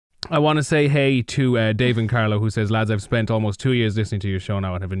I want to say hey to Dave and Carlo, who says, lads, I've spent almost 2 years listening to your show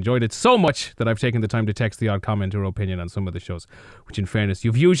now and have enjoyed it so much that I've taken the time to text the odd comment or opinion on some of the shows, which in fairness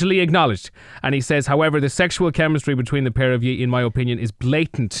you've usually acknowledged. And he says, however, the sexual chemistry between the pair of you, in my opinion, is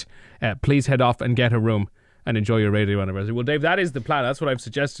blatant. Please head off and get a room and enjoy your radio anniversary. Well, Dave, that is the plan. That's what I've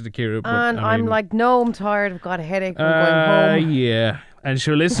suggested to Ciara. And I'm like, no, I'm tired. I've got a headache. I'm going home. Yeah. And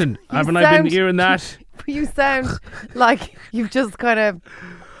sure, listen, haven't I been hearing that? You sound like you've just kind of...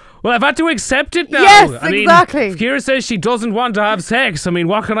 Well, I've had to accept it now. Yes, exactly. If Ciara says she doesn't want to have sex, I mean,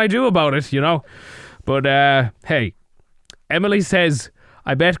 what can I do about it, you know? But, hey, Emily says,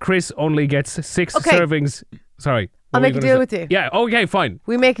 I bet Chris only gets 6 servings. Sorry. I'll make a deal with you. Yeah, okay, fine.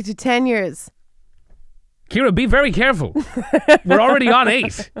 We make it to 10 years. Ciara, be very careful. We're already on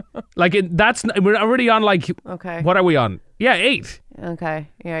 8. Like, we're already on, like, okay. What are we on? Yeah, 8. Okay.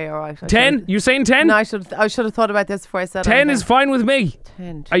 Yeah, you're right. 10? You're saying 10? No, I should have thought about this before I said 10 is fine with me.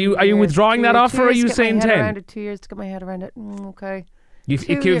 10. Are you withdrawing that offer, or are you saying 10? 2 years to get my head around it. Okay.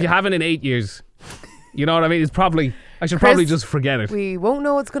 If you haven't in 8 years, you know what I mean? It's probably... I should probably just forget it. We won't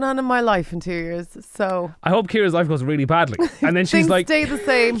know what's going on in my life in 2 years, so... I hope Ciara's life goes really badly. And then she's like... stay the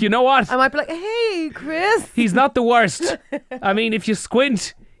same. You know what? I might be like, hey, Chris. He's not the worst. I mean, if you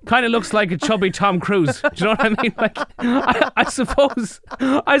squint, kind of looks like a chubby Tom Cruise. Do you know what I mean? Like, I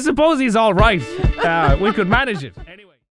suppose he's all right. We could manage it. Anyway.